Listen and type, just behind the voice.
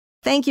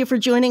Thank you for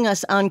joining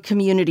us on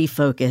Community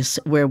Focus,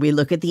 where we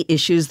look at the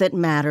issues that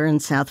matter in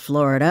South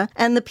Florida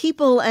and the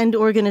people and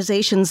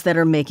organizations that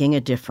are making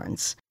a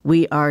difference.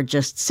 We are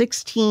just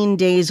 16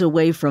 days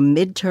away from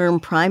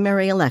midterm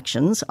primary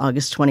elections,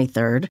 August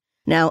 23rd.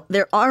 Now,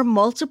 there are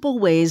multiple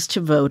ways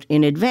to vote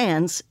in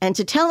advance, and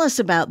to tell us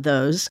about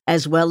those,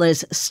 as well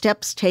as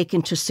steps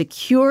taken to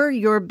secure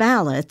your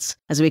ballots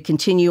as we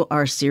continue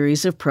our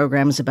series of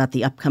programs about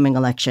the upcoming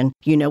election.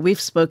 You know, we've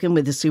spoken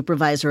with the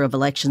Supervisor of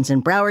Elections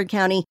in Broward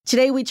County.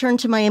 Today, we turn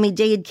to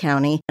Miami-Dade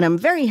County, and I'm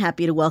very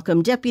happy to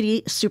welcome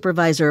Deputy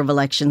Supervisor of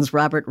Elections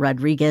Robert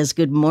Rodriguez.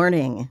 Good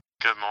morning.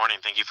 Good morning.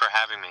 Thank you for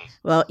having me.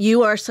 Well,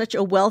 you are such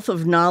a wealth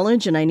of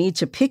knowledge, and I need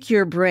to pick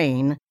your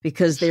brain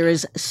because there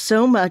is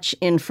so much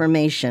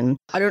information.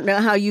 I don't know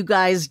how you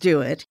guys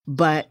do it,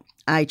 but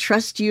I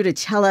trust you to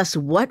tell us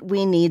what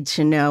we need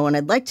to know. And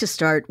I'd like to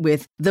start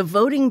with the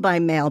voting by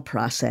mail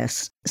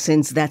process,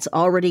 since that's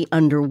already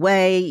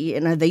underway.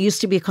 You know, they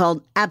used to be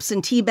called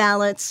absentee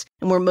ballots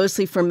and were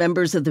mostly for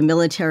members of the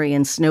military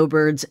and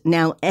snowbirds.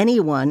 Now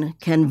anyone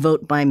can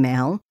vote by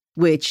mail,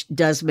 which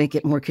does make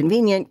it more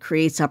convenient,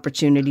 creates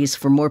opportunities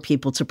for more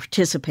people to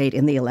participate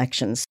in the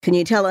elections. Can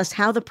you tell us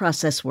how the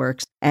process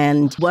works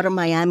and what a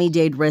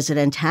Miami-Dade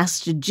resident has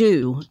to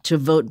do to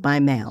vote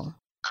by mail?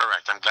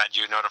 Correct. I'm glad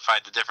you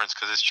notified the difference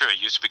because it's true. It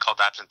used to be called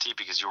absentee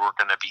because you were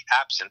going to be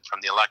absent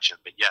from the election.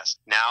 But yes,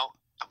 now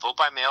a vote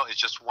by mail is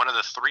just one of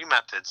the three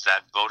methods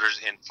that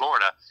voters in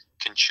Florida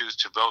can choose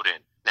to vote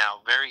in.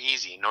 Now, very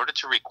easy. In order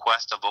to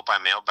request a vote by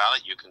mail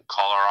ballot, you can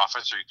call our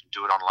office or you can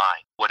do it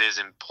online. What is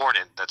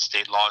important that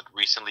state law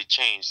recently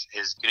changed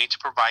is you need to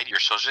provide your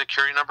social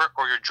security number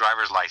or your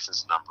driver's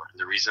license number.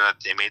 The reason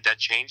that they made that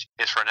change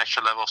is for an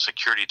extra level of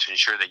security to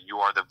ensure that you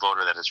are the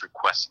voter that is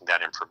requesting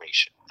that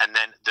information. And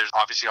then there's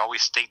obviously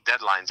always state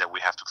deadlines that we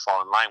have to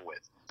fall in line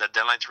with. The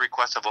deadline to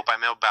request a vote by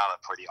mail ballot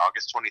for the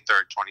August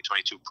 23rd,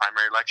 2022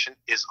 primary election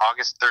is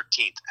August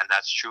 13th, and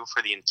that's true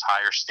for the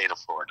entire state of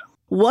Florida.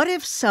 What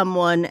if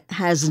someone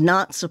has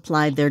not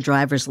supplied their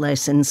driver's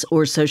license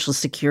or social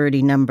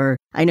security number?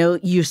 I know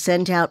you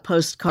sent out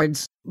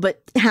postcards,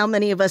 but how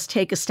many of us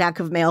take a stack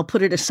of mail,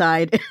 put it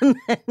aside, and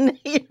then,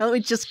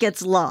 it just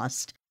gets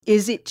lost?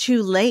 Is it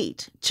too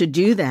late to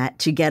do that,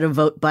 to get a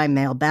vote by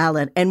mail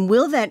ballot? And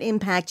will that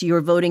impact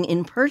your voting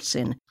in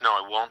person?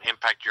 No, it won't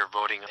impact your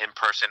voting in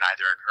person,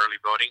 either in early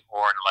voting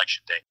or on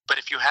election day. But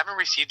if you haven't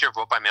received your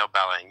vote by mail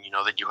ballot and you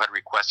know that you had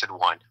requested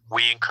one,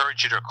 we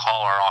encourage you to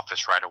call our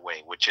office right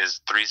away, which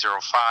is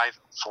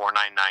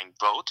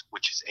 305-499-VOTE,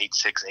 which is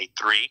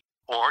 8683.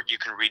 Or you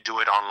can redo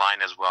it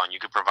online as well, and you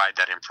can provide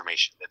that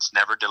information. It's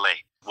never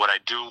delayed. What I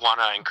do want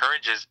to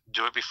encourage is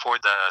do it before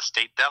the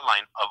state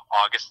deadline of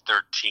August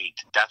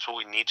 13th. That's what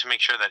we need to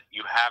make sure that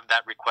you have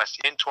that request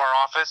into our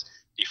office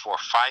before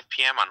 5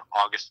 p.m. on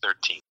August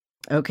 13th.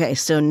 Okay,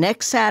 so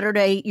next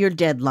Saturday, your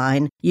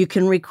deadline. You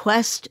can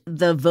request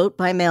the vote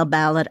by mail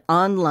ballot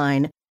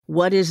online.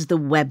 What is the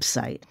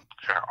website?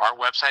 Sure. Our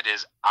website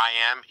is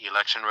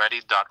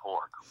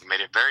iamelectionready.org. We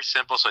made it very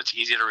simple so it's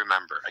easy to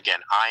remember.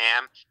 Again,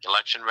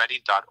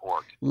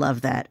 iamelectionready.org.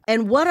 Love that.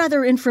 And what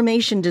other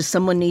information does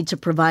someone need to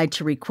provide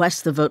to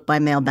request the vote by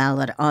mail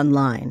ballot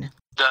online?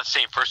 The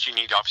same. First, you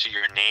need obviously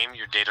your name,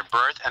 your date of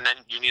birth, and then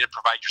you need to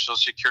provide your social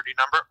security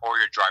number or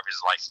your driver's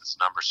license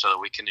number so that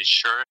we can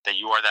ensure that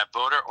you are that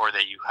voter or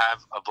that you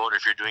have a voter,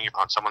 if you're doing it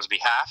on someone's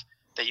behalf,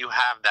 that you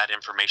have that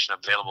information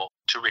available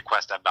to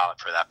request that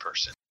ballot for that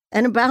person.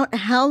 And about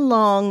how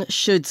long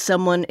should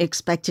someone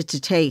expect it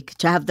to take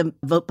to have the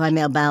vote by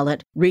mail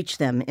ballot reach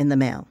them in the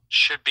mail?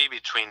 Should be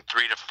between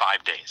 3 to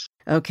 5 days.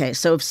 Okay,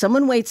 so if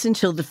someone waits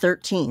until the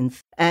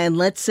 13th, and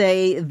let's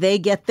say they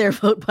get their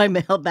vote by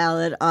mail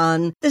ballot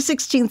on the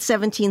 16th,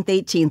 17th,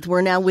 18th,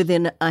 we're now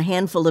within a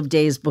handful of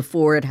days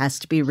before it has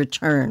to be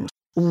returned.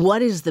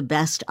 What is the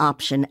best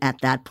option at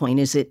that point?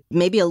 Is it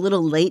maybe a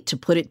little late to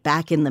put it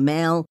back in the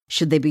mail?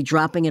 Should they be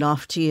dropping it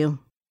off to you?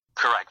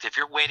 Correct. If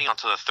you're waiting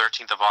until the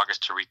 13th of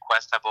August to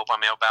request that vote by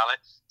mail ballot,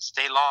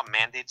 state law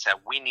mandates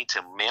that we need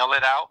to mail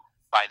it out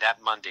by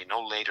that Monday,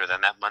 no later than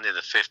that Monday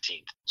the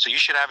 15th. So you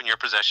should have in your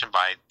possession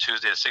by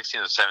Tuesday the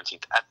 16th or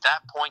 17th. At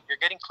that point, you're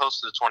getting close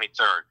to the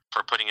 23rd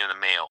for putting it in the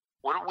mail.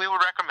 What we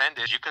would recommend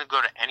is you can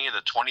go to any of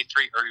the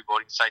 23 early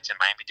voting sites in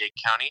Miami-Dade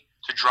County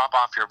to drop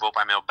off your vote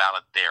by mail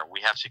ballot there. We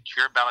have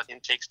secure ballot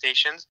intake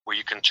stations where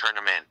you can turn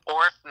them in.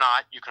 Or if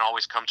not, you can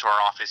always come to our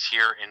office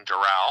here in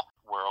Doral.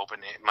 We're open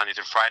Monday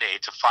through Friday,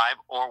 8 to 5,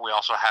 or we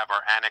also have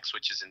our annex,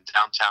 which is in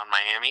downtown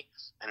Miami,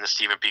 and the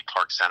Stephen P.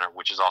 Clark Center,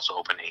 which is also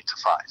open 8 to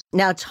 5.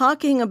 Now,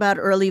 talking about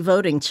early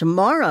voting,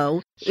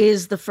 tomorrow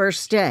is the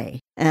first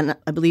day. And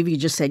I believe you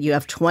just said you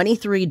have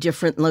 23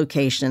 different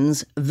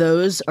locations.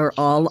 Those are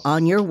all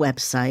on your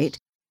website.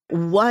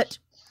 What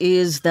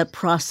is the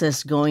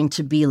process going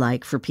to be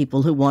like for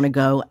people who want to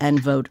go and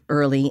vote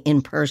early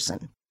in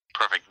person?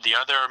 Perfect. The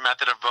other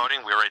method of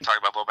voting, we already talked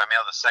about vote by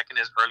mail. The second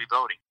is early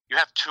voting. You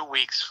have 2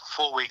 weeks,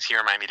 full weeks here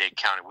in Miami-Dade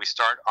County. We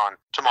start on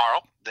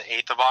tomorrow, the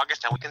 8th of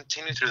August, and we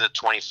continue through the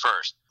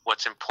 21st.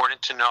 What's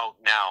important to know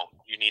now,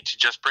 you need to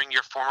just bring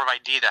your form of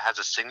ID that has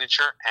a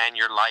signature and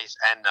your license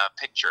and a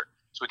picture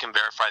so we can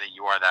verify that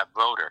you are that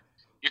voter.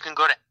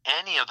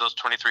 any of those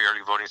 23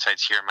 early voting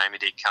sites here in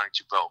Miami-Dade County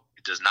to vote.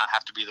 It does not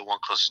have to be the one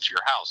closest to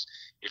your house.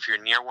 If you're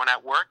near one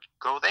at work,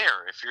 go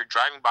there. If you're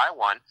driving by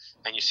one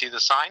and you see the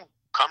sign,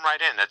 come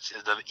right in. That's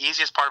the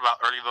easiest part about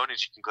early voting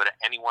is you can go to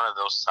any one of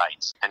those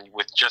sites. And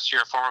with just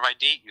your form of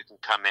ID, you can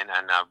come in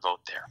and vote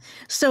there.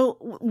 So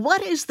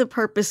what is the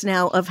purpose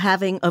now of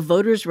having a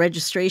voter's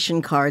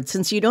registration card,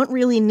 since you don't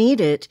really need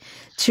it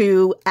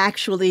to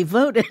actually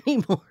vote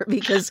anymore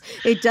because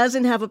it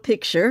doesn't have a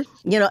picture?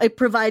 It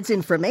provides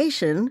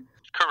information.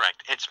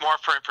 Correct. It's more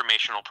for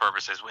informational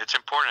purposes. It's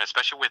important,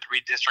 especially with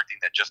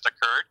redistricting that just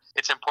occurred.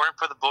 It's important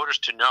for the voters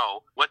to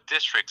know what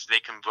districts they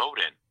can vote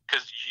in.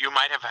 Because you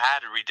might have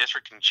had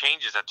redistricting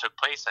changes that took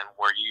place, and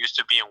where you used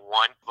to be in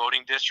one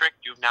voting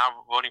district, you're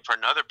now voting for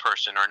another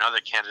person or another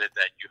candidate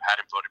that you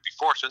hadn't voted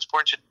before. So it's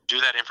important to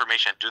do that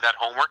information, do that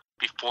homework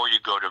before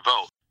you go to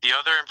vote. The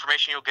other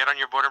information you'll get on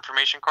your voter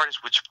information card is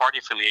which party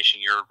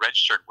affiliation you're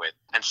registered with.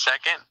 And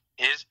second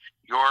is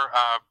your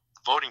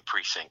voting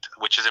precinct,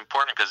 which is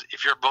important because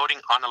if you're voting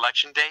on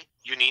election day,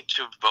 you need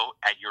to vote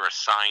at your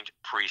assigned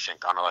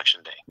precinct on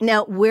election day.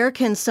 Now, where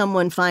can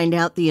someone find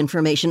out the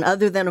information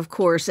other than, of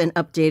course, an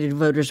updated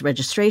voter's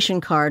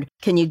registration card?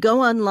 Can you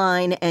go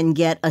online and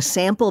get a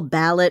sample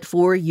ballot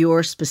for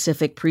your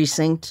specific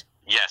precinct?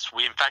 Yes,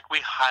 in fact, we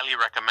highly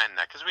recommend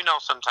that because we know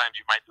sometimes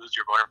you might lose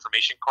your voter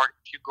information card.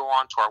 If you go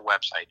onto our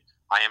website,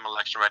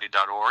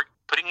 IamElectionReady.org,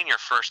 putting in your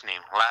first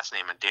name, last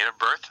name, and date of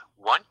birth,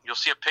 one, you'll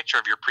see a picture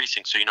of your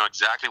precinct so you know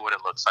exactly what it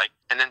looks like.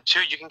 And then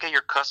two, you can get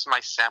your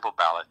customized sample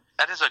ballot.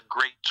 That is a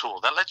great tool.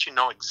 That lets you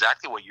know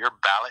exactly what your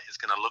ballot is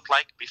going to look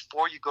like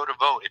before you go to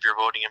vote if you're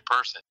voting in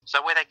person. So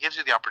that way that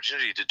gives you the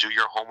opportunity to do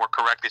your homework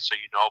correctly so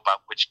you know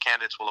about which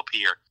candidates will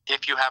appear.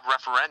 If you have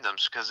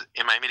referendums, because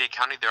in Miami-Dade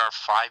County there are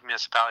 5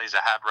 municipalities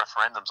that have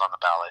referendums on the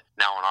ballot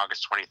now on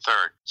August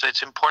 23rd. So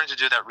it's important to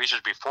do that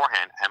research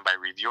beforehand, and by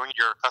reviewing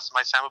your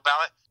customized sample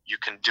ballot, you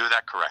can do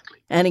that correctly.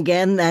 And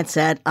again, that's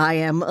at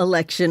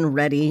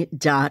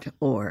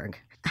IamElectionReady.org.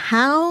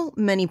 How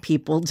many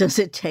people does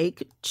it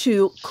take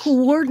to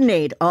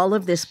coordinate all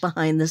of this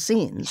behind the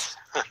scenes?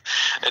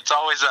 It's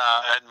always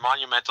a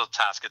monumental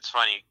task. It's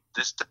funny.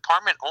 This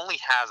department only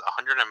has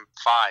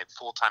 105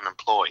 full-time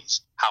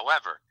employees.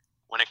 However,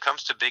 when it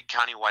comes to big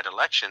countywide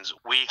elections,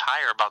 we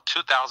hire about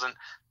 2,000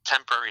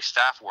 temporary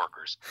staff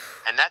workers.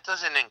 And that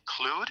doesn't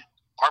include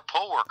our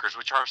poll workers,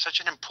 which are such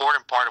an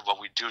important part of what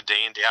we do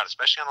day in, day out,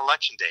 especially on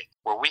election day,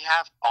 where we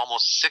have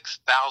almost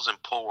 6,000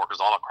 poll workers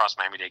all across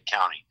Miami-Dade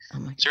County.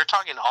 So you're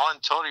talking all in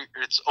total,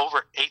 it's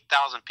over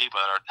 8,000 people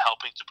that are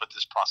helping to put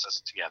this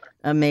process together.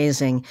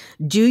 Amazing.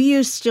 Do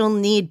you still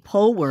need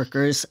poll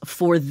workers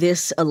for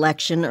this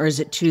election, or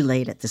is it too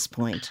late at this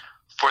point?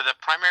 For the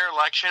primary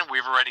election,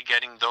 we're already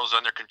getting those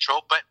under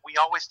control, but we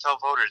always tell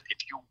voters, if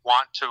you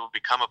want to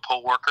become a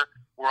poll worker,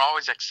 we're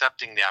always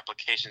accepting the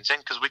applications in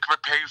because we can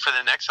prepare you for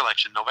the next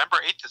election.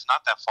 November 8th is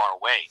not that far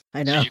away.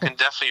 I know. So you can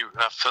definitely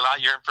fill out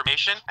your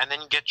information and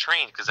then you get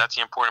trained because that's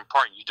the important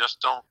part. You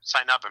just don't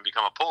sign up and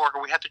become a poll worker.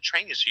 We have to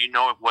train you so you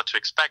know what to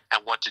expect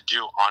and what to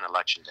do on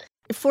election day.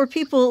 For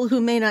people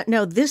who may not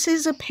know, this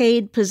is a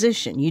paid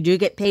position. You do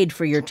get paid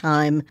for your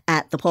time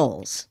at the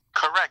polls.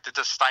 Correct. It's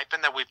a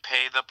stipend that we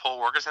pay the poll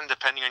workers, and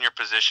depending on your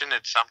position,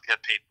 some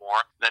get paid more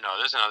than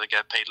others, and others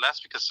get paid less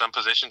because some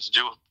positions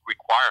do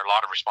require a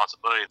lot of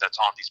responsibility that's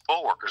on these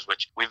poll workers,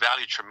 which we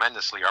value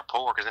tremendously, our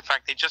poll workers. In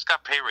fact, they just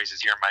got pay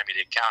raises here in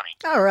Miami-Dade County.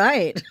 All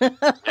right.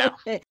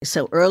 Yeah.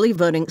 So early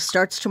voting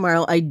starts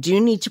tomorrow. I do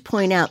need to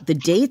point out the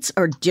dates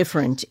are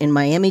different in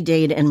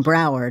Miami-Dade and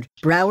Broward.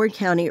 Broward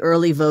County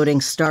early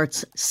voting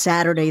starts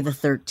Saturday the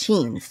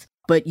 13th.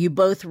 But you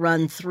both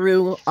run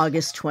through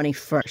August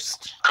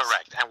 21st.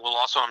 Correct. And we'll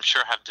also, I'm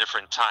sure, have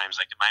different times.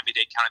 Like in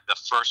Miami-Dade County, the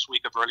first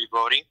week of early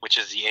voting, which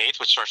is the 8th,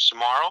 which starts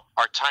tomorrow,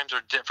 our times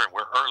are different.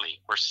 We're early.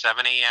 We're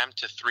 7 a.m.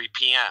 to 3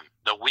 p.m.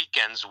 The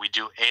weekends, we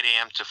do 8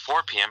 a.m. to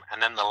 4 p.m.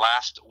 And then the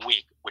last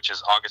week, which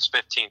is August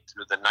 15th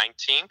through the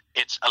 19th,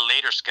 it's a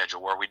later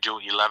schedule where we do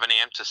 11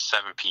 a.m. to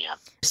 7 p.m.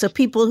 So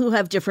people who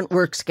have different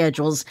work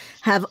schedules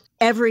have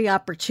every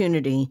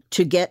opportunity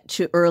to get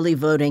to early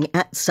voting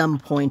at some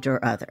point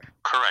or other.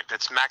 Correct.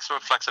 It's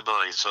maximum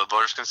flexibility, so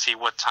voters can see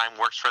what time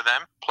works for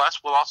them. Plus,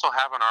 we'll also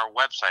have on our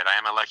website,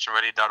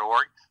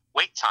 IamElectionReady.org,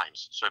 wait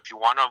times. So if you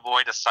want to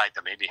avoid a site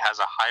that maybe has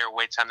a higher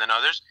wait time than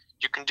others,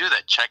 you can do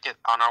that. Check it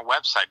on our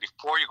website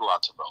before you go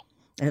out to vote.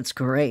 That's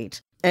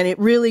great. And it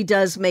really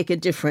does make a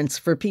difference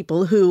for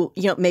people who,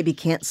 maybe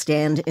can't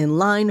stand in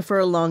line for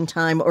a long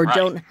time or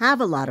don't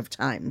have a lot of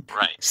time.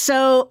 Right.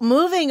 So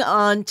moving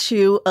on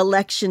to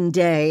Election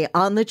Day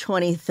on the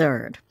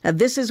 23rd. Now,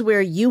 this is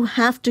where you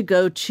have to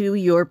go to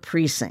your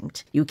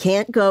precinct. You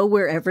can't go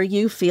wherever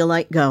you feel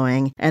like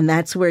going. And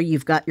that's where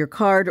you've got your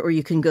card, or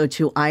you can go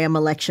to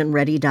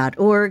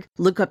IamElectionReady.org,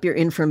 look up your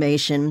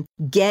information,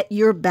 get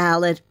your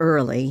ballot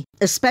early,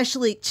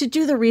 especially to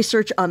do the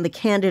research on the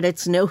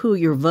candidates, know who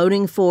you're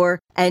voting for,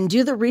 and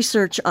do the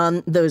research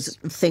on those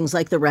things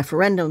like the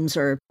referendums,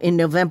 or in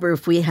November,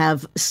 if we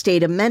have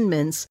state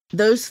amendments,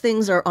 those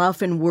things are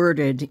often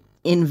worded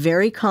in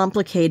very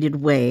complicated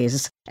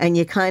ways, and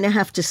you kind of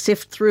have to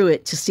sift through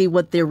it to see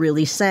what they're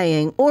really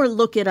saying or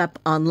look it up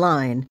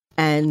online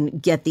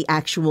and get the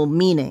actual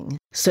meaning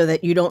so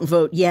that you don't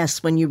vote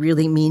yes when you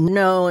really mean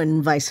no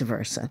and vice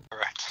versa.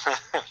 Correct.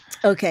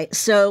 Okay,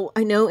 so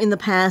I know in the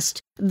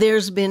past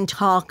there's been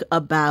talk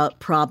about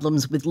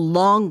problems with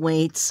long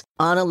waits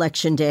on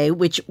Election Day,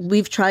 which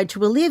we've tried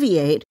to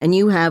alleviate, and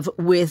you have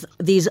with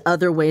these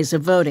other ways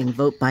of voting,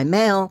 vote by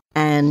mail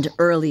and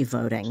early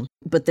voting.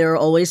 But there are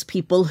always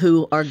people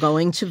who are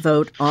going to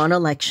vote on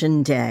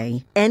Election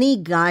Day. Any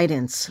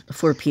guidance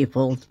for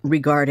people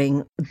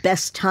regarding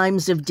best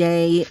times of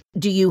day?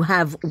 Do you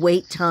have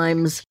wait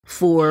times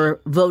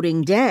for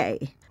voting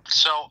day?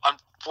 So,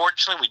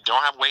 unfortunately, we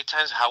don't have wait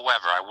times.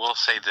 However, I will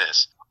say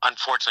this.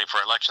 Unfortunately,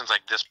 for elections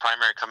like this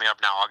primary coming up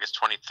now, August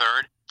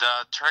 23rd,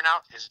 the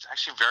turnout is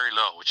actually very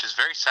low, which is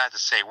very sad to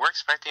say. We're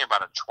expecting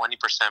about a 20%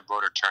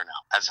 voter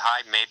turnout, as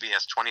high maybe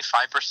as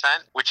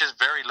 25%, which is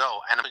very low.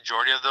 And a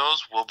majority of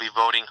those will be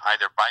voting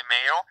either by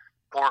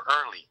mail or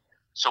early.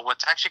 So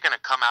what's actually going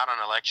to come out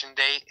on Election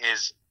Day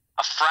is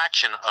a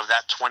fraction of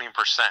that 20%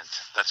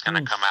 that's going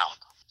to come out.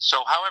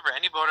 So, however,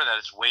 any voter that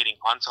is waiting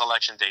until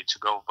Election Day to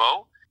go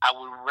vote, I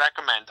would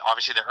recommend,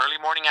 obviously, the early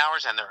morning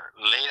hours and the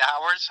late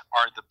hours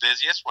are the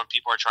busiest when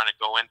people are trying to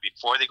go in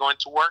before they go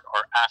into work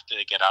or after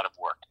they get out of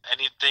work.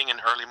 Anything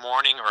in early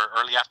morning or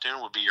early afternoon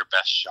would be your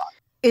best shot.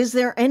 Is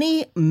there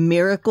any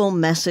miracle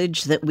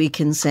message that we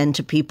can send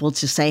to people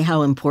to say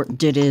how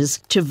important it is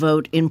to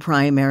vote in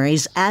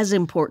primaries, as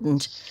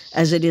important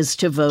as it is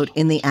to vote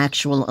in the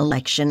actual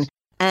election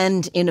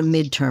and in a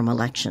midterm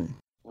election?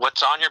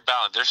 What's on your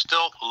ballot? There's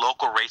still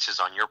local races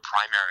on your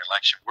primary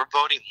election. We're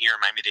voting here in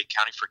Miami-Dade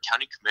County for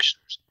county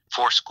commissioners,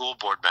 for school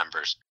board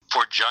members,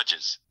 for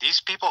judges.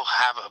 These people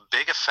have a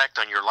big effect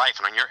on your life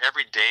and on your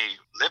everyday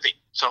living.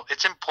 So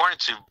it's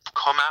important to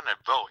come out and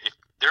vote.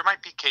 There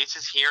might be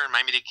cases here in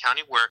Miami-Dade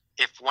County where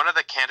if one of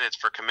the candidates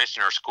for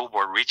commissioner or school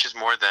board reaches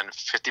more than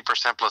 50%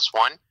 plus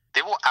one,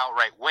 they will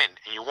outright win,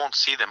 and you won't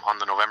see them on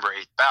the November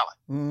 8th ballot.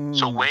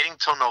 So waiting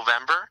till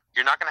November,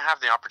 you're not going to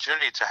have the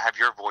opportunity to have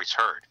your voice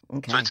heard.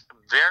 Okay. So it's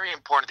very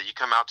important that you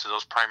come out to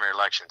those primary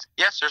elections.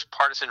 Yes, there's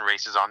partisan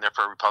races on there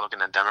for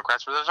Republican and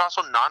Democrats, but there's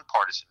also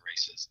nonpartisan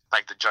races,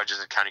 like the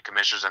judges and county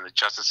commissioners and the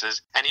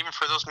justices. And even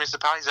for those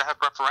municipalities that have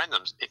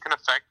referendums, it can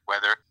affect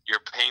whether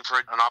you're paying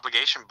for an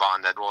obligation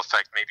bond that will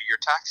affect maybe your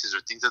taxes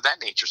or things of that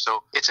nature.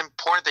 So it's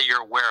important that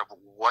you're aware of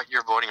what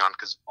you're voting on,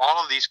 because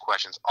all of these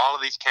questions, all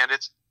of these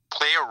candidates,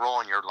 play a role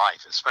in your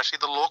life, especially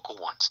the local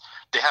ones.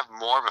 They have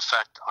more of an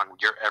effect on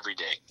your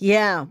everyday.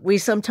 Yeah, we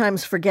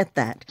sometimes forget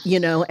that. You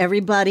know,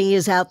 everybody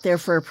is out there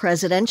for a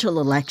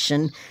presidential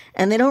election,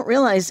 and they don't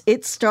realize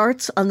it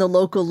starts on the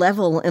local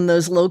level, and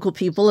those local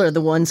people are the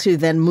ones who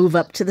then move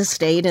up to the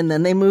state, and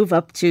then they move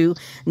up to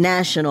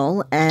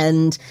national.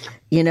 And,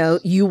 you know,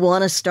 you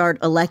want to start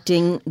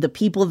electing the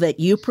people that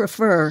you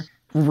prefer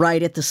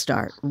right at the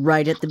start,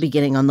 right at the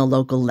beginning on the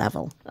local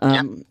level.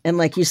 And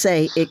like you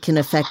say, it can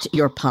affect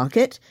your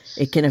pocket,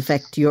 it can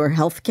affect your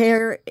health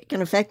care, it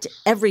can affect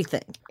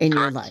everything in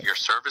your life. Your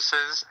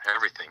services,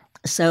 everything.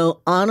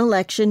 So on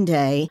Election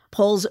Day,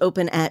 polls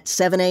open at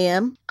 7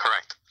 a.m.?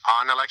 Correct.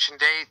 On Election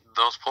Day,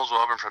 those polls will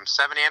open from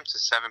 7 a.m. to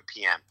 7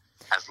 p.m.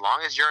 As long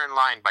as you're in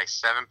line by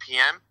 7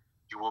 p.m.,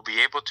 you will be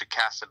able to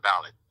cast a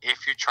ballot.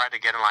 If you try to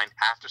get in line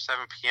after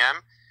 7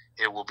 p.m.,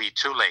 it will be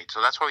too late.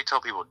 So that's why we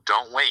tell people,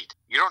 don't wait.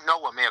 You don't know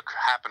what may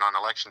happen on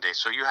Election Day,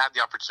 so you have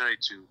the opportunity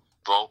to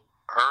vote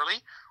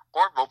early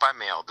or vote by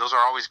mail. Those are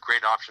always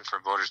great options for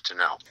voters to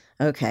know.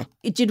 Okay.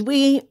 Did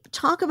we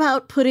talk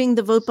about putting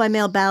the vote by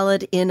mail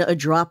ballot in a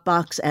drop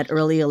box at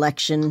early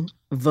election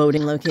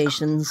voting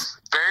locations?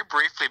 Very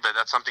briefly, but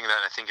that's something that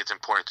I think it's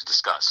important to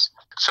discuss.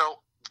 So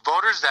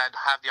voters that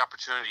have the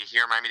opportunity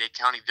here in Miami-Dade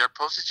County, their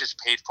postage is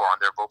paid for on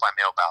their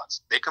vote-by-mail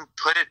ballots. They can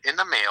put it in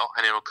the mail,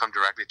 and it will come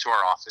directly to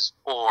our office,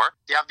 or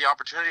they have the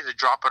opportunity to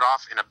drop it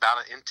off in a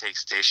ballot intake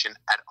station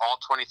at all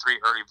 23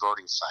 early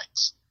voting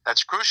sites.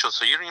 That's crucial,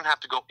 so you don't even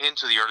have to go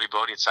into the early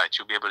voting sites.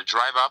 You'll be able to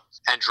drive up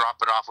and drop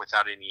it off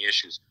without any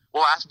issues.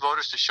 We'll ask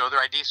voters to show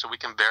their ID so we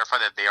can verify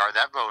that they are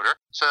that voter,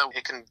 so that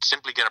it can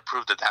simply get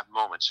approved at that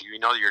moment, so you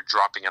know that you're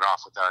dropping it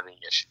off without any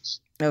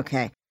issues.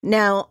 Okay.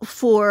 Now,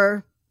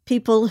 for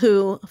people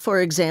who,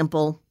 for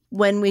example,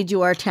 when we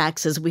do our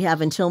taxes, we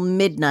have until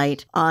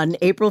midnight on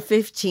April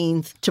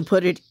 15th to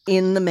put it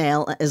in the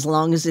mail as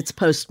long as it's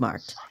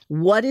postmarked.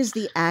 What is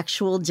the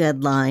actual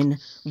deadline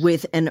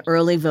with an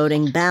early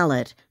voting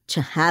ballot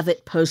to have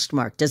it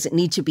postmarked? Does it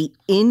need to be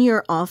in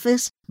your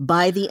office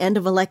by the end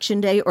of Election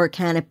Day, or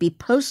can it be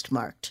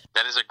postmarked?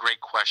 That is a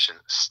great question.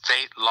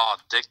 State law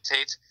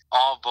dictates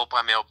all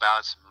vote-by-mail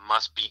ballots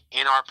must be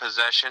in our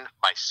possession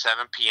by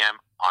 7 p.m.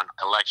 on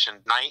election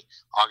night,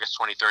 August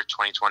 23rd,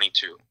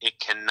 2022. It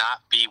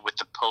cannot be with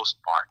the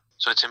postmark.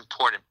 So it's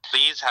important.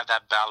 Please have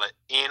that ballot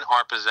in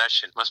our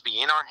possession. It must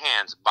be in our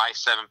hands by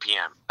 7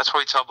 p.m. That's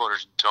why we tell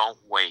voters, don't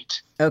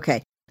wait.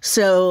 Okay.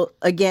 So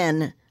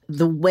again,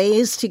 the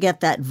ways to get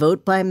that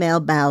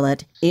vote-by-mail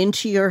ballot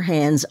into your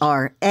hands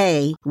are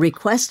A,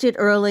 request it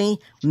early,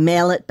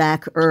 mail it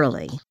back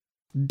early.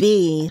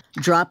 B,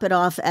 drop it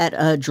off at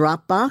a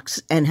drop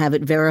box and have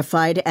it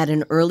verified at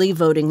an early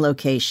voting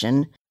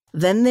location.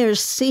 Then there's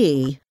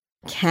C,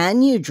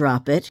 can you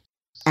drop it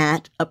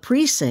at a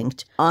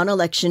precinct on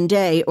election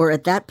day, or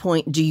at that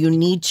point, do you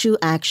need to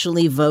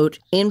actually vote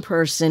in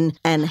person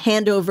and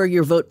hand over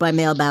your vote by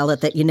mail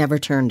ballot that you never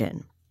turned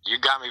in? You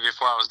got me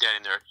before I was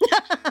getting there. You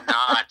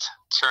cannot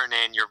turn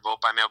in your vote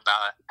by mail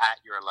ballot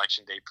at your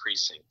election day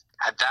precinct.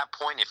 At that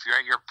point, if you're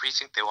at your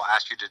precinct, they will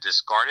ask you to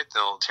discard it.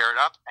 They'll tear it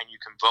up, and you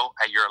can vote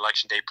at your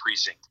election day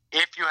precinct.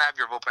 If you have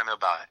your vote by mail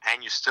ballot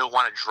and you still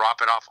want to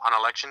drop it off on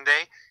election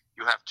day,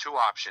 you have two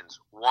options.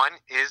 One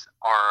is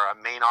our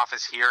main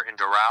office here in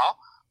Doral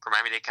for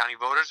Miami-Dade County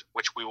voters,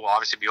 which we will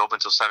obviously be open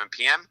until 7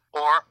 p.m.,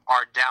 or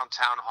our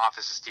downtown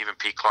office at Stephen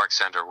P. Clark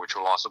Center, which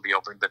will also be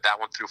open, but that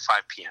one through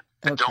 5 p.m.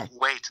 But don't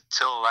wait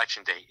till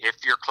election day.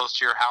 If you're close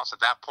to your house at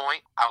that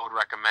point, I would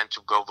recommend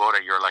to go vote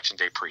at your election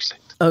day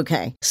precinct.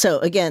 Okay. So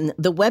again,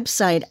 the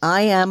website,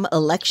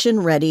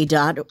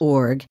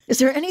 iamelectionready.org. Is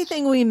there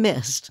anything we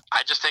missed?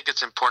 I just think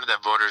it's important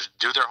that voters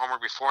do their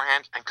homework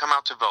beforehand and come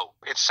out to vote.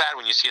 It's sad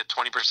when you see a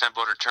 20%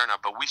 voter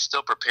turnout, but we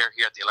still prepare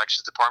here at the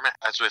elections department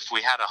as if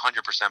we had a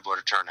 100%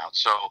 voter turnout.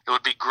 So it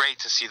would be great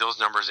to see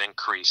those numbers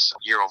increase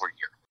year over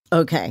year.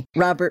 Okay.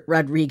 Robert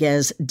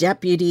Rodriguez,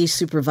 Deputy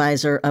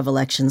Supervisor of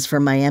Elections for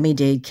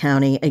Miami-Dade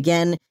County.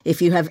 Again,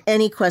 if you have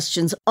any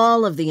questions,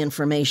 all of the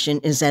information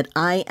is at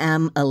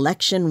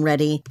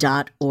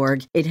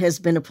iamelectionready.org. It has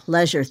been a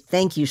pleasure.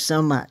 Thank you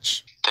so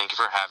much. Thank you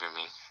for having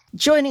me.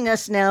 Joining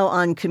us now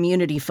on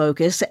Community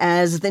Focus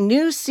as the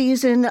new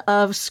season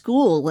of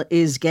school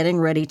is getting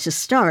ready to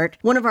start,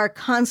 one of our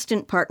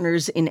constant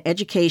partners in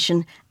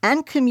education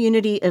and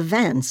community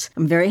events.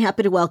 I'm very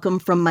happy to welcome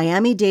from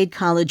Miami-Dade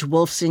College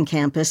Wolfson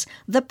campus,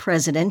 the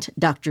president,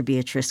 Dr.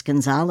 Beatrice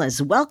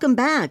Gonzalez. Welcome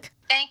back.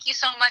 Thank you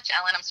so much,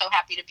 Ellen. I'm so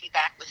happy to be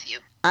back with you.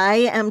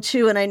 I am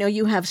too, and I know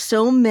you have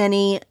so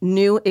many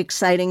new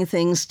exciting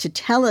things to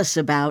tell us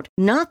about,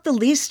 not the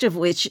least of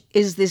which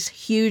is this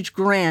huge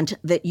grant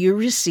that you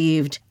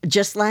received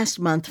just last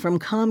month from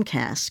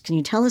Comcast. Can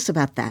you tell us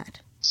about that?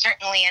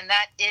 Certainly, and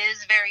that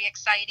is very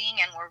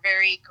exciting, and we're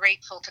very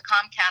grateful to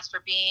Comcast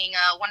for being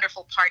a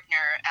wonderful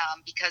partner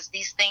because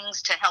these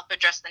things to help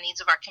address the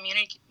needs of our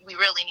community, we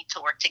really need to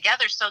work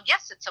together. So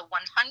yes, it's a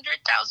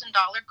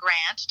 $100,000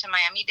 grant to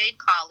Miami-Dade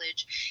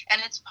College,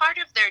 and it's part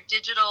of their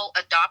digital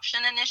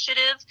adoption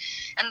initiative.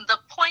 And the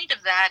point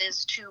of that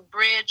is to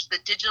bridge the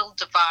digital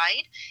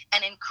divide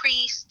and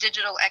increase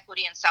digital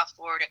equity in South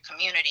Florida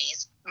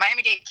communities.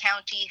 Miami-Dade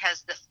County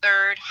has the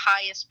third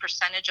highest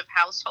percentage of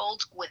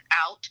households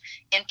without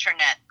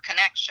internet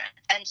connection.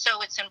 And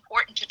so it's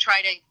important to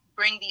try to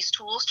bring these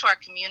tools to our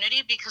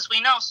community because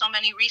we know so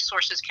many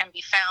resources can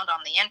be found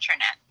on the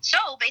internet. So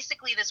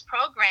basically this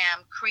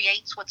program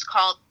creates what's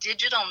called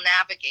digital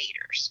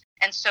navigators.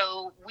 And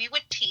so we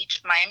would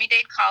teach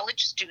Miami-Dade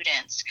College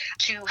students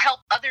to help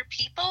other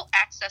people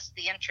access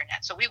the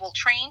internet. So we will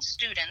train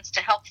students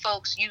to help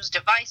folks use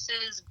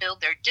devices,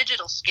 build their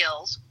digital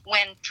skills.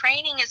 When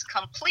training is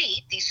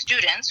complete, these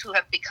students who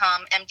have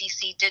become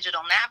MDC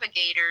digital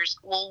navigators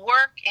will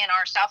work in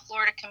our South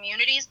Florida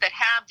communities that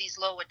have these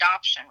low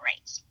adoption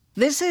rates.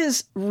 This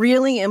is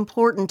really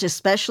important,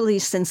 especially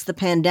since the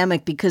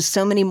pandemic, because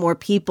so many more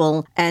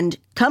people and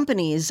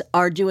companies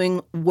are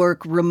doing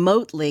work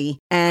remotely,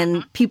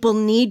 and people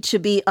need to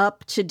be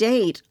up to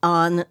date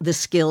on the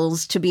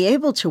skills to be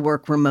able to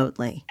work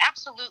remotely.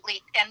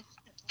 Absolutely. And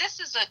this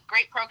is a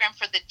great program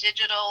for the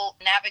digital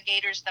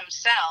navigators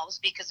themselves,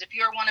 because if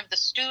you're one of the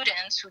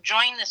students who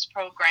join this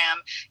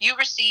program, you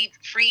receive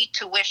free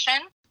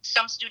tuition.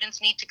 Some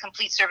students need to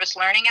complete service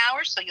learning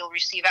hours, so you'll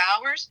receive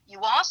hours. You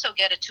also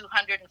get a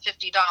 $250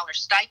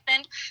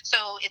 stipend.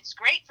 So it's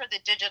great for the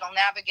digital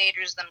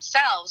navigators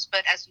themselves,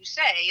 but as you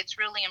say, it's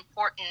really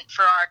important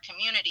for our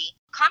community.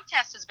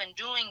 Comcast has been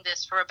doing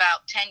this for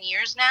about 10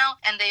 years now,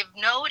 and they've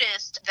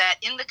noticed that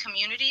in the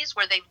communities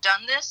where they've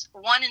done this,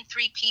 1 in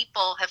 3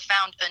 people have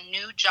found a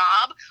new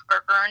job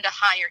or earned a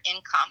higher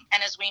income.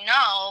 And as we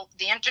know,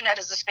 the internet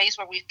is a space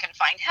where we can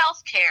find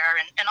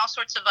healthcare and all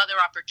sorts of other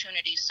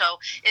opportunities. So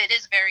it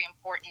is very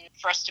important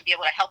for us to be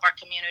able to help our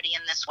community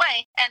in this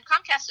way. And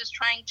Comcast is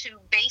trying to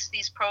base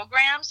these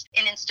programs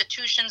in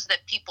institutions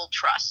that people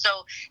trust.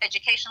 So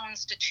educational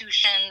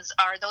institutions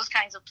are those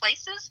kinds of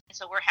places. And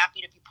so we're happy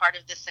to be part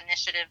of this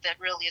initiative that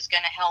really is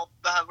going to help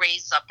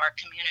raise up our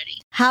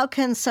community. How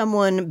can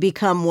someone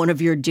become one of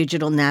your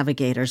digital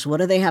navigators? What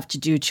do they have to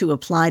do to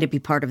apply to be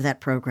part of that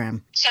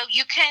program? So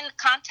you can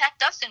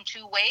contact us in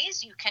 2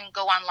 ways. You can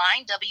go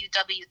online,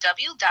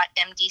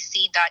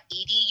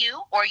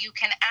 www.mdc.edu, or you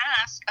can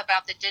ask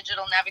about the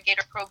Digital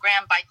Navigator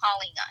program by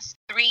calling us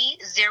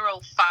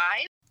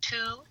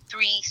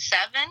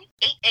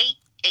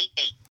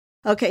 305-237-8888.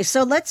 Okay,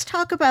 so let's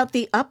talk about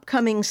the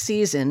upcoming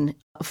season.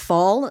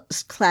 Fall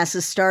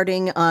classes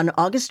starting on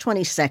August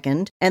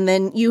 22nd, and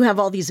then you have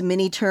all these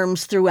mini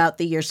terms throughout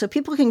the year, so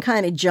people can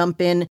kind of jump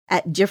in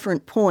at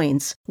different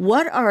points.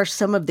 What are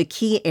some of the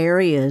key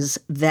areas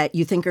that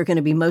you think are going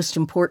to be most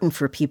important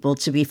for people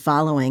to be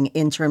following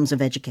in terms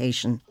of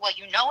education? Well,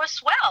 you know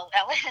us well,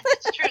 Ellen.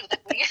 It's true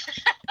that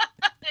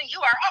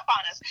are up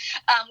on us.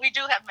 We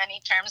do have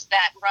many terms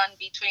that run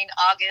between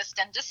August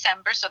and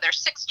December, so there's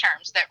 6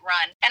 terms that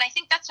run. And I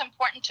think that's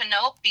important to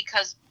note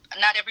because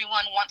not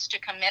everyone wants to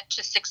commit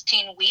to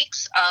 16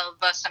 weeks of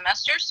a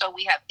semester. So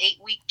we have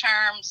 8-week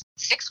terms,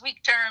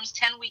 6-week terms,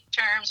 10-week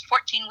terms,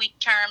 14-week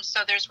terms.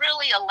 So there's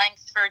really a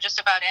length for just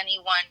about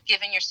anyone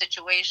given your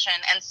situation.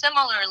 And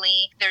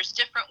similarly, there's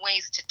different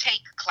ways to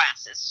take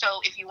classes.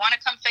 So if you want to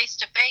come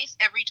face-to-face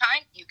every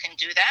time, you can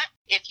do that.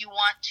 If you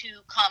want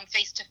to come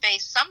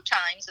face-to-face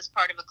sometimes as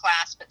part of a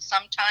class, but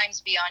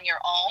sometimes be on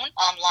your own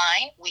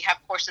online, we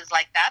have courses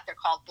like that. They're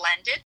called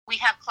blended. We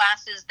have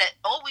classes that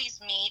always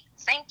meet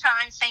same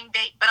time, same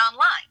date, but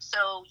online.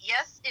 So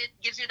yes, it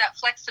gives you that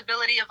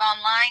flexibility of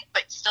online,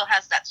 but still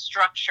has that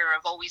structure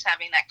of always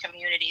having that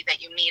community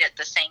that you meet at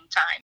the same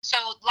time. So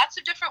lots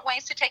of different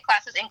ways to take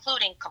classes,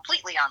 including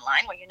completely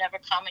online, where you never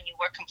come and you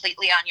work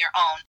completely on your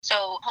own.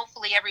 So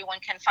hopefully everyone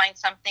can find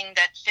something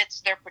that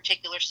fits their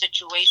particular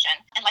situation.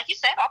 And like you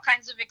said, all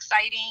kinds of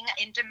exciting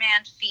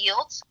in-demand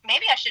fields.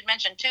 Maybe I should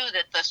mention, too,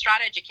 that the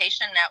Strata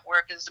Education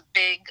Network is a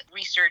big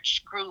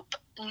research group.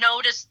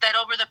 Noticed that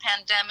over the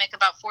pandemic,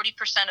 about 40%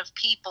 of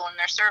people in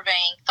their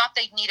surveying thought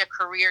they'd need a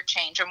career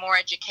change or more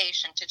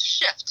education to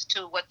shift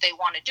to what they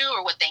want to do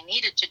or what they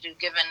needed to do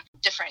given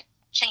different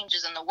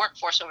changes in the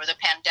workforce over the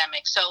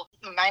pandemic. So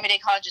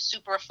Miami-Dade College is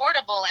super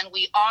affordable, and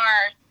we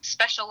are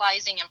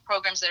specializing in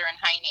programs that are in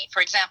high need.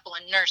 For example,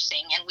 in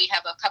nursing, and we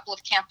have a couple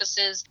of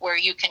campuses where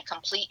you can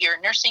complete your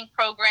nursing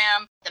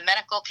program, the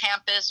medical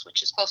campus,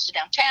 which is close to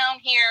downtown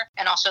here,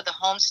 and also the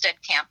Homestead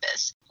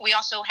campus. We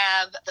also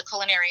have the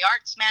culinary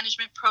arts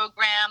management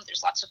program.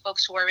 There's lots of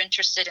folks who are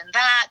interested in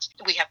that.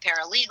 We have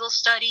paralegal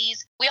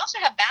studies. We also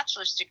have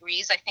bachelor's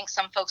degrees. I think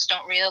some folks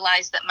don't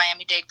realize that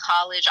Miami-Dade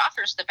College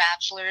offers the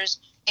bachelor's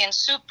in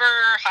super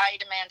high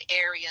demand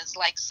areas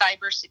like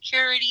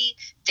cybersecurity,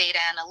 data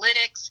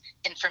analytics,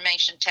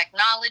 information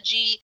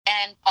technology,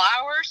 and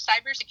our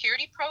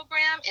cybersecurity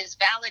program is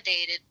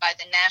validated by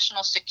the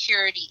National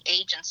Security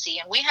Agency.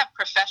 And we have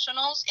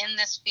professionals in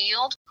this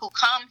field who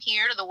come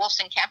here to the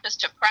Wolfson campus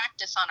to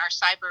practice on our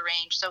cyber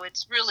range. So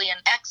it's really an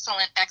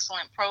excellent,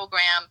 excellent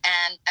program.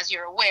 And as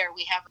you're aware,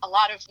 we have a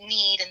lot of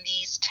need in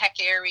these tech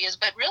areas,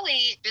 but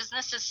really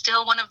business is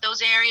still one of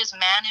those areas,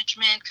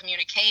 management,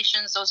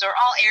 communications. Those are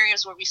all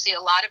areas where we see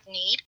a lot of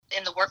need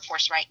in the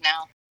workforce right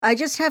now. I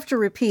just have to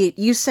repeat,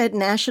 you said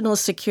National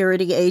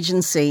Security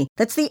Agency.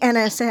 That's the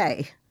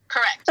NSA.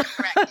 Correct.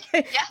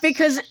 Yes.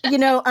 Because,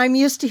 I'm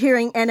used to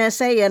hearing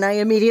NSA and I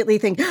immediately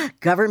think,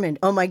 government,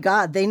 oh my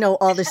God, they know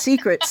all the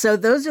secrets. So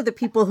those are the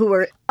people who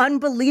are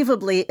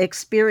unbelievably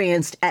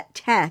experienced at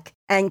tech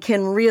and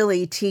can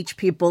really teach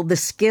people the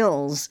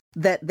skills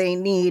that they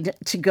need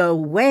to go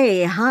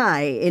way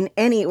high in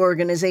any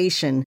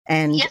organization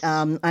and Yes.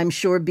 I'm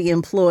sure be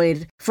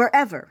employed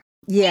forever.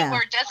 Yeah. We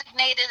were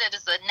designated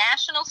as the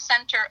National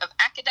Center of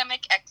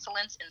Academic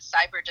Excellence in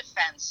Cyber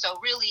Defense. So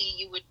really,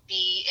 you would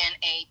be in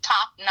a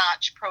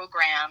top-notch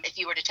program if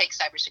you were to take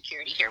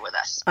cybersecurity here with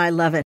us. I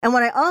love it. And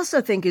what I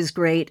also think is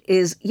great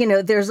is,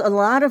 there's a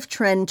lot of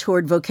trend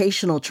toward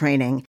vocational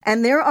training.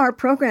 And there are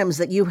programs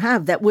that you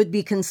have that would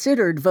be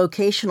considered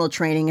vocational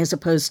training as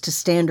opposed to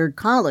standard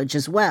college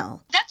as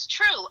well. That's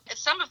true.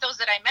 Some of those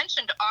that I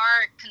mentioned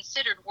are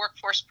considered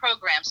workforce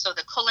programs. So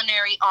the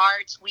culinary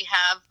arts, we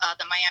have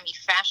the Miami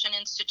Fashion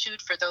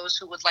Institute for those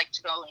who would like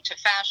to go into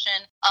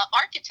fashion.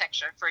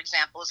 Architecture, for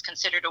example, is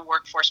considered a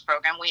workforce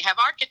program. We have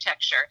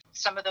architecture.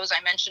 Some of those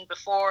I mentioned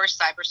before,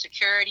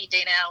 cybersecurity,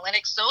 data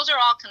analytics, those are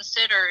all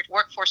considered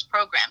workforce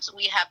programs.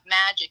 We have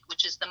MAGIC,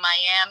 which is the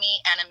Miami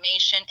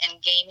Animation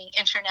and Gaming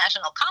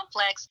International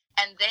Complex,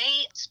 and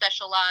they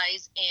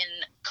specialize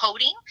in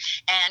coding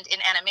and in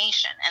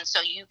animation. And so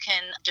you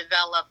can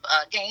develop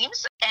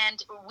games.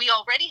 And we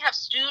already have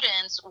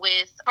students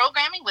with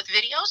programming, with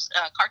videos,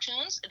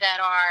 cartoons that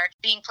are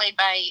being played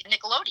by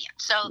Nickelodeon.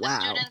 So Wow. the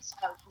students,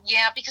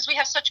 because we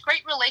have such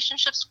great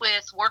relationships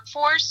with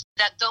workforce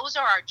that those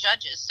are our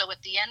judges. So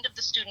at the end of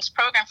the student's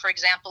program, for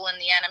example, in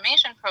the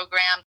animation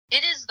program,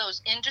 it is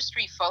those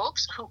industry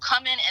folks who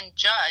come in and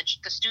judge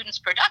the students'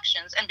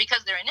 productions. And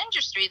because they're in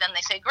industry, then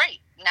they say,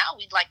 great, now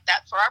we'd like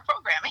that for our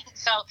programming.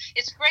 So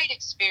it's a great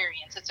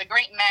experience. It's a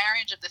great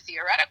marriage of the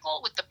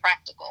theoretical with the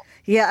practical.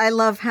 Yeah, I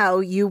love how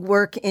you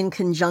work in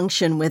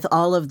conjunction with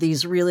all of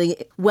these really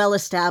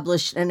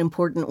well-established and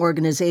important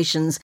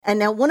organizations. And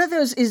now one of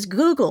those is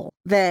Google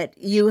that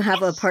you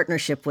have a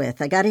partnership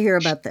with. I got to hear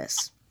about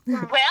this.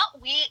 Well,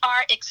 we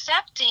are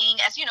accepting,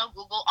 as you know,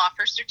 Google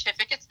offers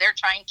certificates. They're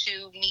trying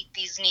to meet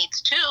these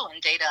needs too in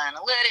data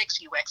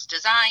analytics, UX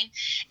design.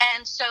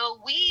 And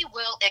so we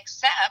will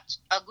accept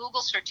a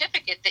Google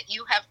certificate that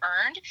you have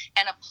earned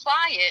and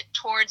apply it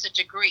towards a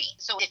degree.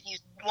 So if you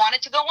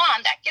wanted to go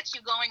on, that gets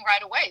you going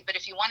right away. But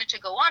if you wanted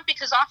to go on,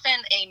 because often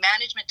a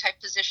management type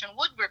position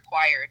would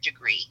require a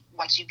degree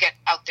once you get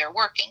out there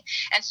working.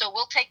 And so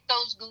we'll take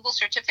those Google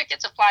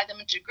certificates, apply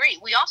them a degree.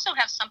 We also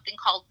have something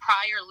called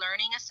prior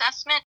learning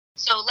assessment.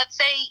 So let's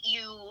say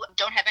you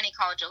don't have any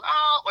college at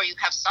all, or you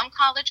have some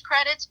college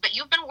credits, but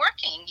you've been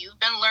working, you've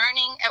been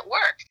learning at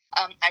work.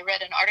 I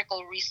read an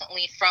article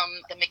recently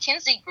from the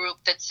McKinsey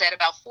group that said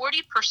about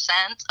 40%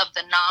 of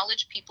the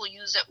knowledge people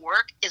use at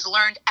work is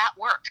learned at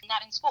work,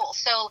 not in school.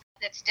 So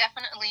that's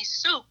definitely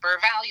super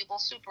valuable,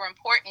 super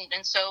important.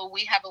 And so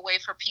we have a way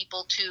for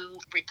people to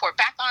report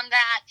back on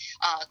that,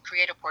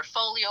 create a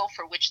portfolio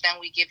for which then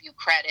we give you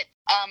credit.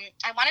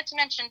 I wanted to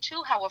mention,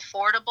 too, how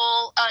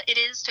affordable it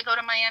is to go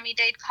to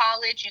Miami-Dade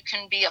College. You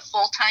can be a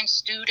full-time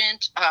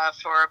student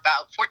for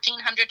about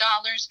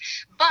 $1,400,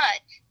 but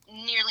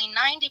nearly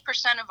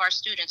 90% of our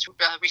students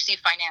receive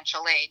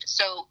financial aid.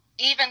 So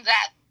even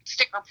that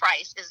sticker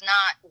price is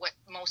not what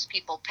most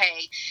people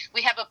pay.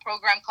 We have a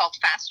program called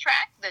Fast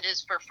Track that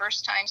is for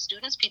first-time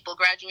students, people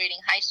graduating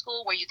high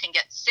school, where you can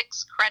get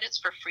 6 credits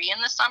for free in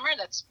the summer.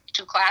 That's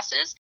 2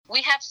 classes.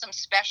 We have some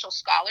special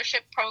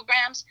scholarship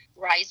programs,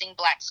 Rising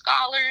Black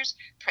Scholars,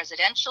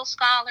 Presidential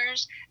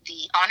Scholars,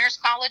 the Honors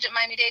College at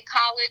Miami-Dade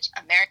College,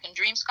 American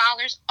Dream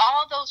Scholars.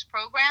 All those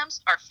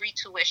programs are free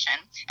tuition.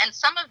 And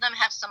some of them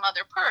have some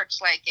other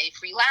perks, like a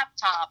free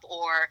laptop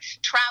or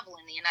travel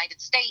in the United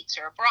States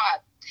or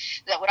abroad.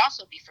 That would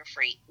also be for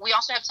free. We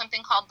also have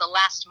something called the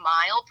Last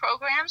Mile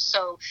program.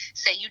 So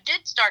say you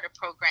did start a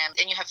program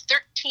and you have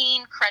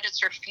 13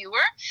 credits or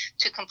fewer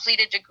to complete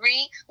a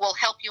degree, we'll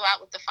help you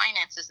out with the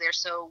finances there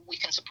so we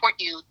can support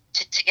you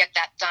to get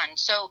that done.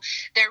 So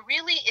there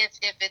really, if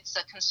it's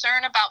a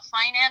concern about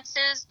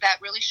finances,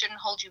 that really shouldn't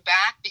hold you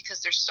back,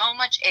 because there's so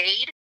much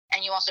aid,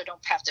 and you also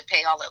don't have to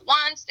pay all at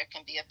once. There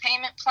can be a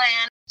payment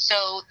plan.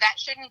 So that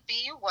shouldn't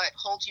be what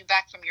holds you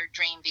back from your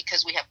dream,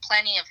 because we have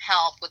plenty of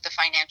help with the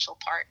financial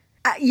part.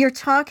 You're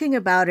talking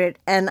about it,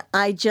 and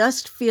I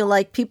just feel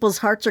like people's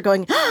hearts are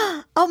going,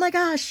 oh my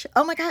gosh,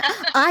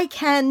 I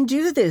can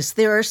do this.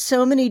 There are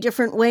so many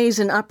different ways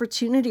and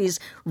opportunities,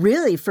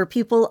 really, for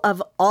people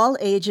of all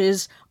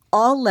ages,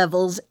 all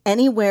levels,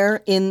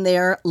 anywhere in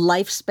their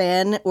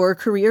lifespan or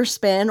career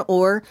span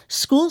or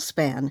school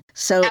span.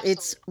 So Absolutely.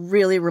 It's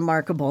really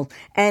remarkable.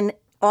 And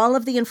all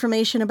of the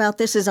information about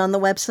this is on the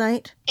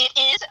website? It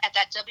is at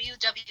that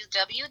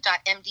www.mdc.edu,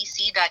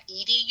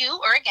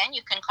 or again,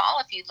 you can call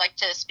if you'd like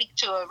to speak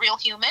to a real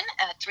human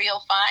at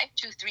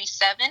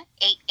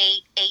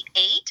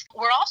 305-237-8888.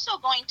 We're also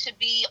going to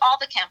be, all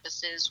the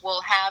campuses will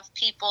have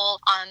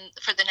people on,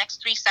 for the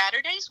next 3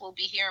 Saturdays, we'll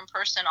be here in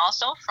person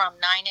also from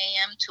 9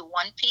 a.m. to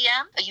 1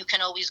 p.m. You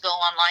can always go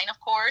online, of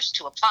course,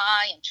 to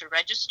apply and to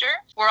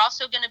register. We're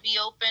also going to be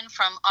open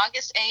from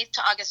August 8th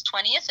to August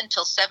 20th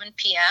until 7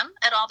 p.m.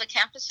 at all the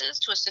campuses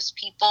to assist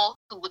people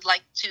who would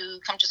like to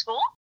come to school.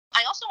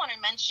 I also want to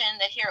mention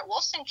that here at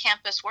Wilson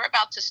campus, we're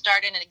about to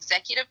start an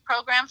executive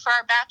program for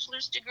our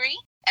bachelor's degree.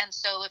 And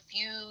so if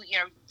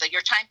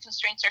your time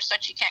constraints are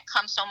such you can't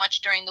come so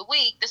much during the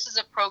week, this is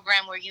a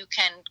program where you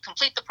can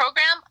complete the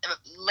program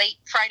late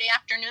Friday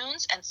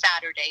afternoons and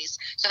Saturdays.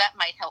 So that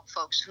might help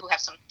folks who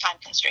have some time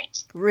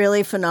constraints.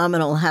 Really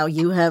phenomenal how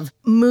you have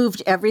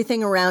moved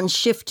everything around,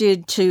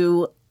 shifted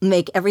to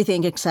make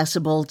everything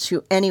accessible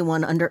to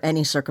anyone under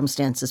any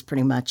circumstances,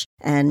 pretty much.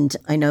 And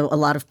I know a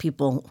lot of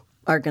people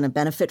are going to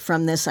benefit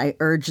from this. I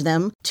urge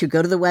them to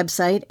go to the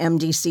website,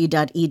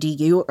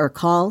 mdc.edu, or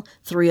call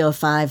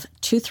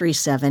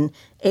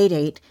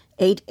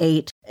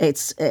 305-237-8888.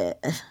 It's,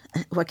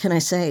 what can I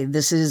say?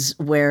 This is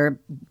where,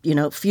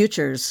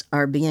 futures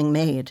are being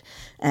made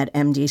at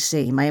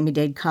MDC,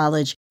 Miami-Dade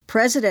College.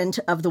 President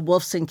of the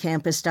Wolfson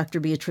campus, Dr.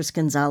 Beatrice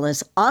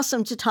Gonzalez.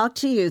 Awesome to talk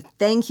to you.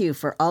 Thank you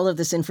for all of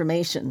this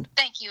information.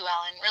 Thank you,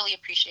 Ellen. Really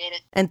appreciate it.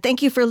 And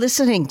thank you for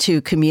listening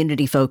to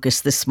Community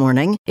Focus this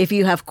morning. If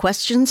you have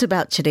questions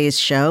about today's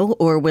show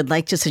or would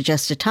like to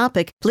suggest a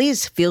topic,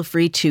 please feel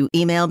free to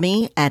email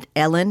me at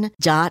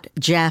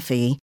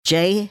ellen.jaffe,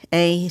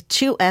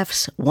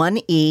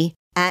 JA2Fs1E,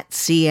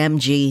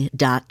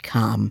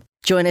 @cmg.com.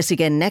 Join us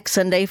again next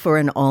Sunday for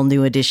an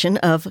all-new edition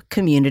of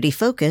Community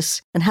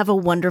Focus, and have a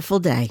wonderful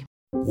day.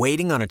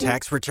 Waiting on a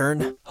tax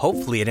return?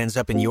 Hopefully it ends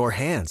up in your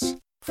hands.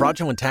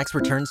 Fraudulent tax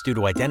returns due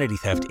to identity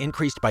theft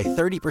increased by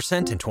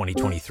 30% in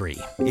 2023.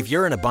 If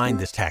you're in a bind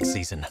this tax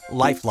season,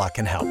 LifeLock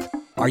can help.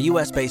 Our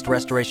U.S.-based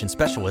restoration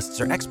specialists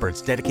are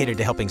experts dedicated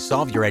to helping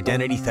solve your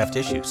identity theft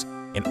issues.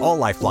 And all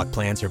LifeLock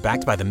plans are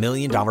backed by the $1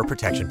 Million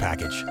Protection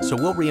Package. So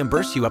we'll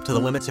reimburse you up to the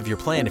limits of your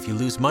plan if you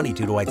lose money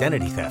due to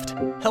identity theft.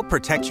 Help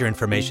protect your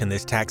information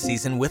this tax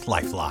season with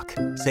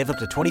LifeLock. Save up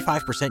to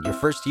 25% your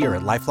first year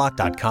at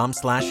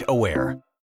LifeLock.com/aware.